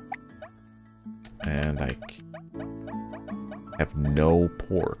 And I have no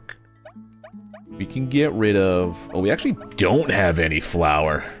pork. We can get rid of... Oh, we actually don't have any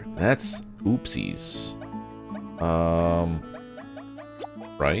flour. That's oopsies.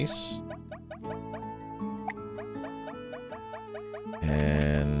 Rice.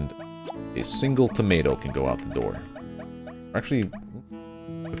 And a single tomato can go out the door. Actually,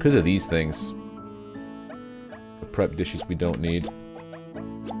 because of these things, the prep dishes we don't need.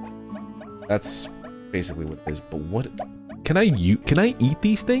 That's basically what it is. But what... Can I eat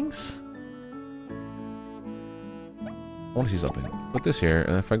these things? I want to see something. Put this here,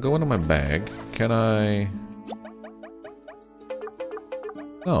 and if I go into my bag, can I...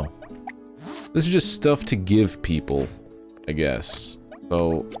 No. This is just stuff to give people, I guess.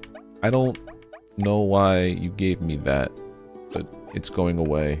 So, I don't know why you gave me that, but it's going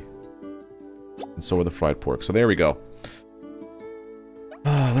away. And so are the fried pork. So there we go.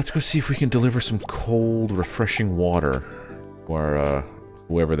 Let's go see if we can deliver some cold, refreshing water. Or,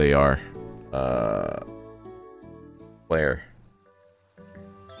 whoever they are. Where?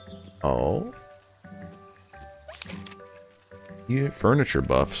 Oh. Yeah, furniture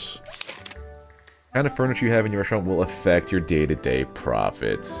buffs. The kind of furniture you have in your restaurant will affect your day-to-day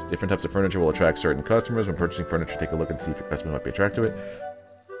profits. Different types of furniture will attract certain customers. When purchasing furniture, take a look and see if your customers might be attracted to it.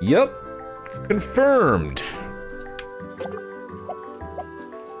 Yep. Confirmed.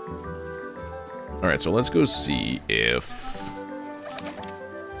 Alright, so let's go see if...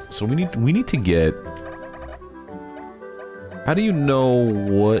 So we need to get... How do you know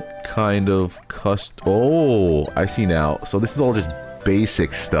what kind of Oh, I see now. So this is all just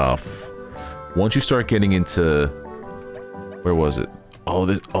basic stuff. Once you start getting into... Where was it? Oh,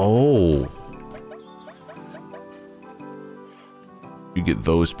 this... Oh! You get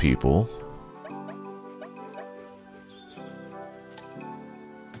those people.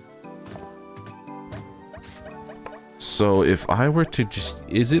 So if I were to just...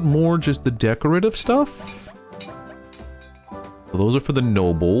 Is it more just the decorative stuff? So those are for the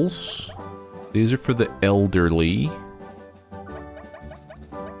nobles. These are for the elderly.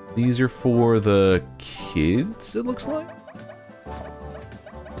 These are for the kids, it looks like.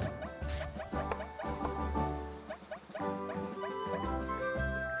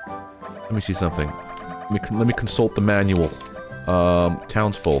 Let me see something. Let me consult the manual.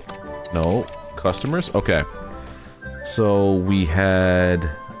 Townsfolk. No. Customers? Okay. So we had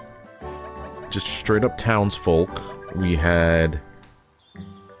just straight up townsfolk. We had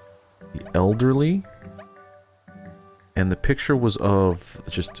the elderly. And the picture was of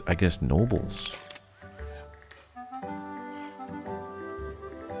just, I guess, nobles.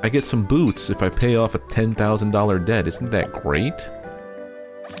 I get some boots if I pay off a $10,000 debt. Isn't that great?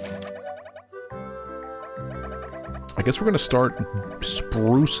 I guess we're gonna start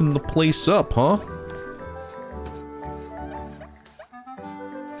sprucing the place up, huh?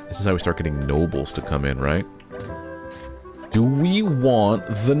 This is how we start getting nobles to come in, right? Do we want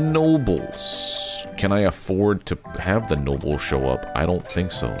the nobles? Can I afford to have the nobles show up? I don't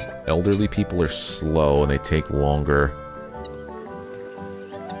think so. Elderly people are slow and they take longer.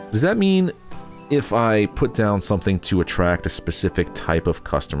 Does that mean if I put down something to attract a specific type of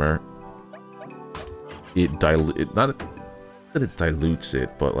customer, it not that it dilutes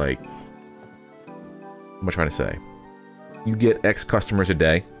it, but like, what am I trying to say? You get X customers a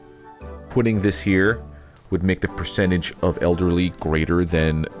day. Putting this here would make the percentage of elderly greater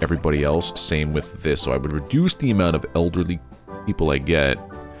than everybody else. Same with this, so I would reduce the amount of elderly people I get,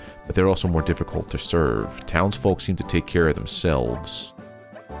 but they're also more difficult to serve. Townsfolk seem to take care of themselves.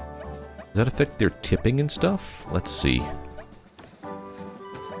 Does that affect their tipping and stuff? Let's see.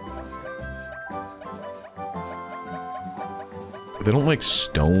 They don't like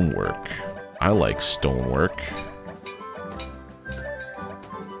stonework. I like stonework.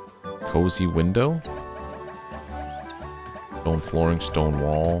 Cozy window. Stone flooring, stone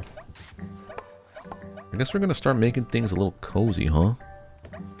wall. I guess we're gonna start making things a little cozy, huh?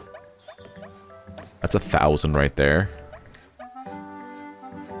 That's 1,000 right there.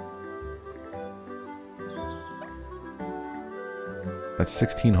 That's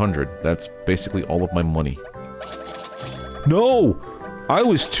 1,600. That's basically all of my money. No! I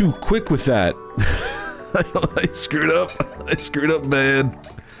was too quick with that. I screwed up. I screwed up, man.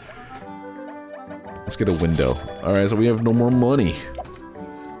 Let's get a window. Alright, so we have no more money.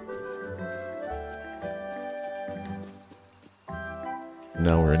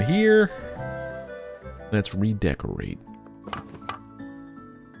 Now we're in here. Let's redecorate.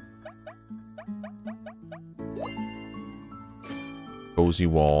 Cozy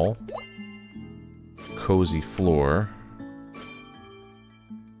wall. Cozy floor.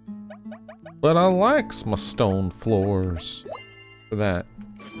 But I likes my stone floors for that.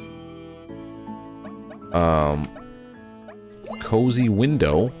 Cozy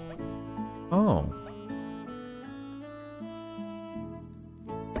window. Oh.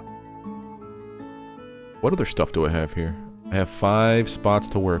 What other stuff do I have here? I have 5 spots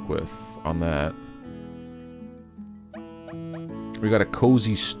to work with on that. We got a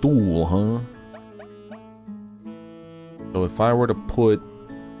cozy stool, huh? So if I were to put...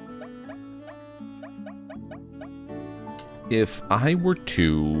 If I were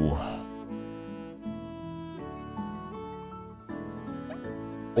to...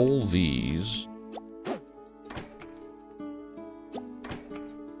 pull these...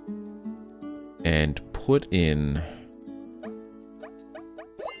 and put in...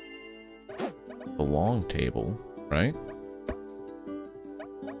 the long table, right?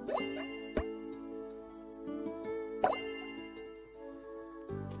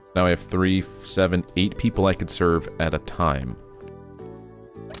 Now I have 3, 7, 8 people I could serve at a time.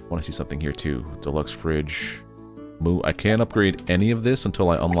 I want to see something here too. Deluxe fridge. I can't upgrade any of this until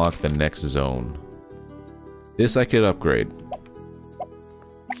I unlock the next zone. This I could upgrade.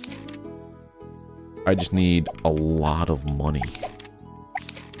 I just need a lot of money.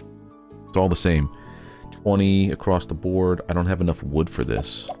 It's all the same. 20 across the board. I don't have enough wood for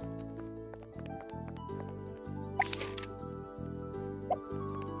this.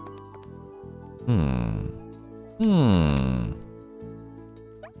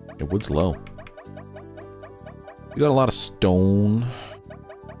 Yeah, wood's low. We got a lot of stone.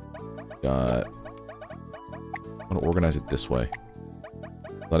 I'm gonna organize it this way.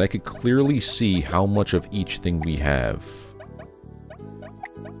 But I could clearly see how much of each thing we have.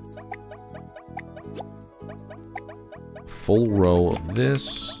 Full row of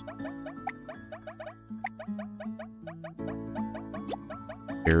this.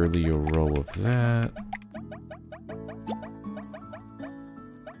 Barely a row of that.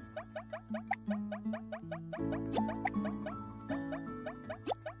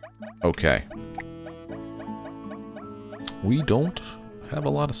 Okay. We don't have a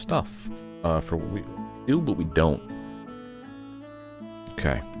lot of stuff for what we do, but we don't.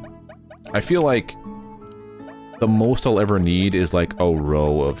 Okay. I feel like the most I'll ever need is like a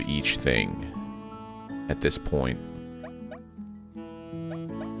row of each thing at this point.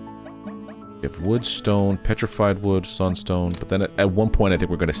 We have wood, stone, petrified wood, sunstone, but then at one point I think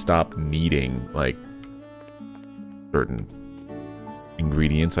we're going to stop needing like certain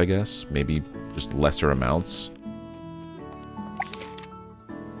ingredients, I guess. Maybe just lesser amounts.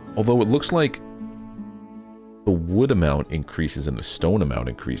 Although it looks like the wood amount increases and the stone amount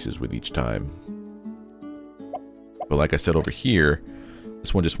increases with each time. But like I said over here,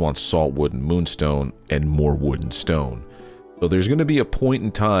 this one just wants salt wood and moonstone and more wood and stone. So there's going to be a point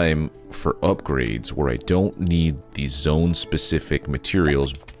in time for upgrades where I don't need these zone-specific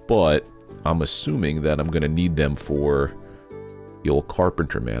materials, but I'm assuming that I'm going to need them for the old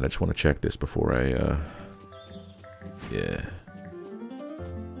carpenter man. I just want to check this before I, yeah.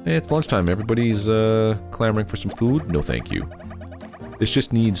 Hey, it's lunchtime. Everybody's, clamoring for some food? No, thank you. This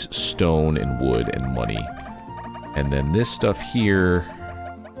just needs stone and wood and money. And then this stuff here...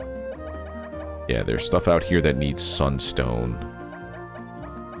 Yeah, there's stuff out here that needs sunstone.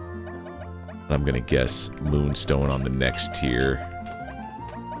 And I'm gonna guess moonstone on the next tier.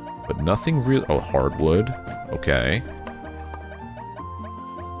 But nothing real... Oh, hardwood. Okay.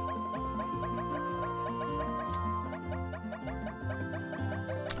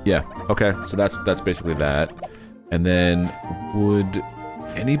 Yeah, okay, so that's basically that. And then, would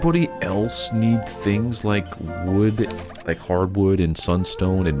anybody else need things like wood, like hardwood and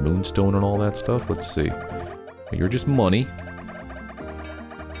sunstone and moonstone and all that stuff? Let's see. You're just money.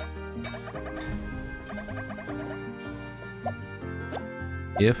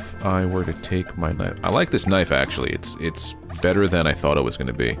 If I were to take my knife... I like this knife, actually. It's better than I thought it was going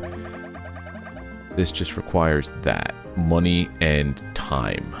to be. This just requires that. Money and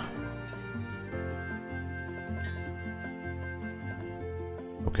time.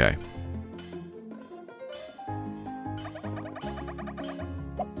 Okay.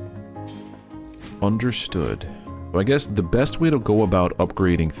 Understood. So I guess the best way to go about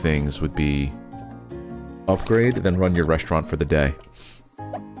upgrading things would be upgrade, then run your restaurant for the day.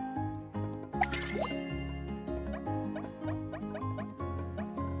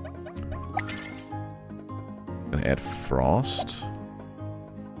 Gonna add frost.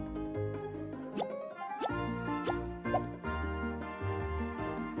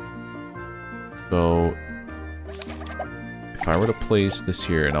 So, if I were to place this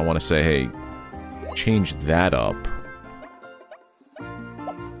here and I want to say, hey, change that up.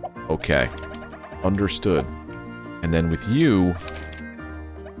 Okay. Understood. And then with you,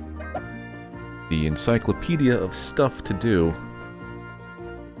 the encyclopedia of stuff to do.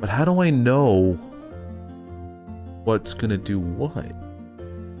 But how do I know what's gonna do what?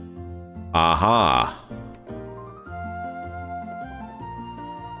 Aha!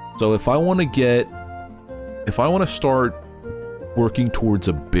 So if I want to get... If I want to start working towards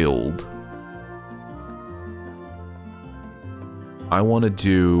a build, I want to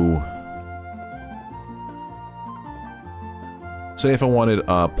do... Say if I wanted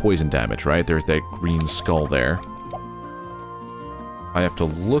poison damage, right? There's that green skull there. I have to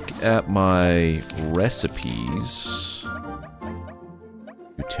look at my recipes.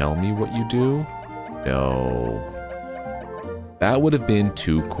 You tell me what you do? No. That would have been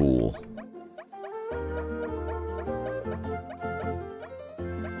too cool.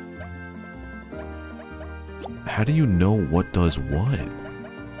 How do you know what does what?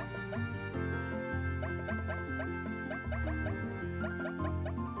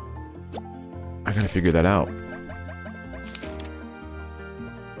 I gotta figure that out.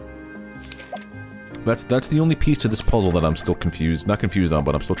 That's the only piece to this puzzle that I'm still confused. Not confused on,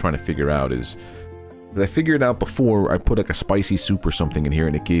 but I'm still trying to figure out is... I figured out before, I put like a spicy soup or something in here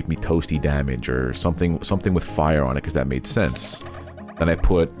and it gave me toasty damage or something with fire on it because that made sense. Then I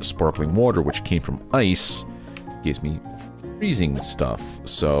put sparkling water, which came from ice, gives me freezing stuff.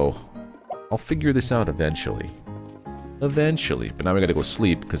 So I'll figure this out eventually. Eventually. But now I gotta go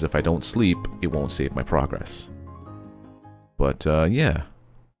sleep because if I don't sleep, it won't save my progress. But yeah,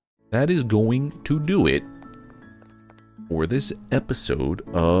 that is going to do it for this episode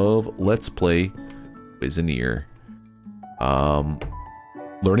of Let's Play Cuisineer.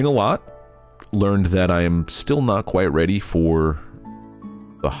 Learning a lot. Learned that I am still not quite ready for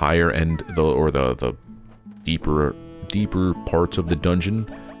the higher end, the deeper parts of the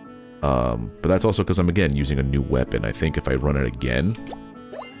dungeon. But that's also because I'm again using a new weapon. I think if I run it again,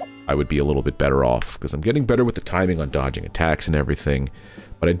 I would be a little bit better off because I'm getting better with the timing on dodging attacks and everything.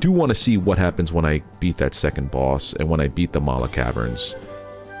 But I do want to see what happens when I beat that second boss and when I beat the Mala Caverns.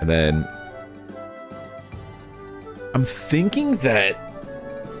 And then I'm thinking that,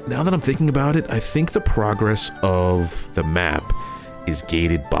 now that I'm thinking about it, I think the progress of the map is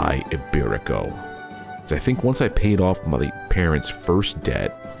gated by Iberico. So I think once I paid off my parents' first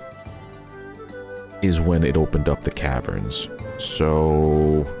debt is when it opened up the caverns.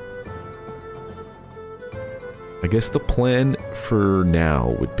 So I guess the plan for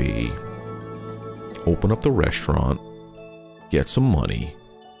now would be open up the restaurant, get some money,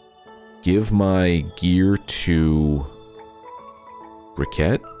 give my gear to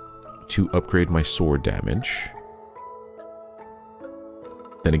Briquette to upgrade my sword damage.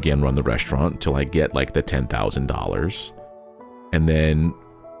 Then again, run the restaurant until I get like the $10,000. And then,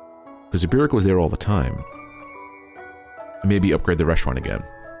 because Iberico was there all the time, maybe upgrade the restaurant again.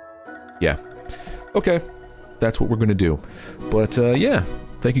 Yeah. Okay. That's what we're going to do. But yeah,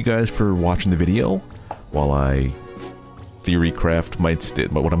 thank you guys for watching the video while I theory craft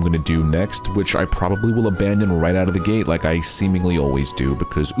what I'm going to do next, which I probably will abandon right out of the gate like I seemingly always do,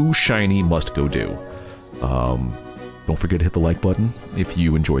 because ooh, shiny must go do. Don't forget to hit the like button if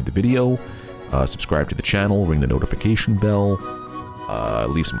you enjoyed the video, subscribe to the channel, ring the notification bell,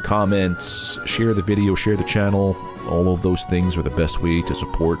 leave some comments, share the video, share the channel. All of those things are the best way to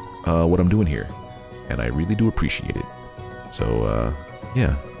support what I'm doing here, and I really do appreciate it. So,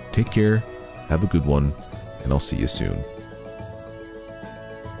 yeah, take care, have a good one, and I'll see you soon.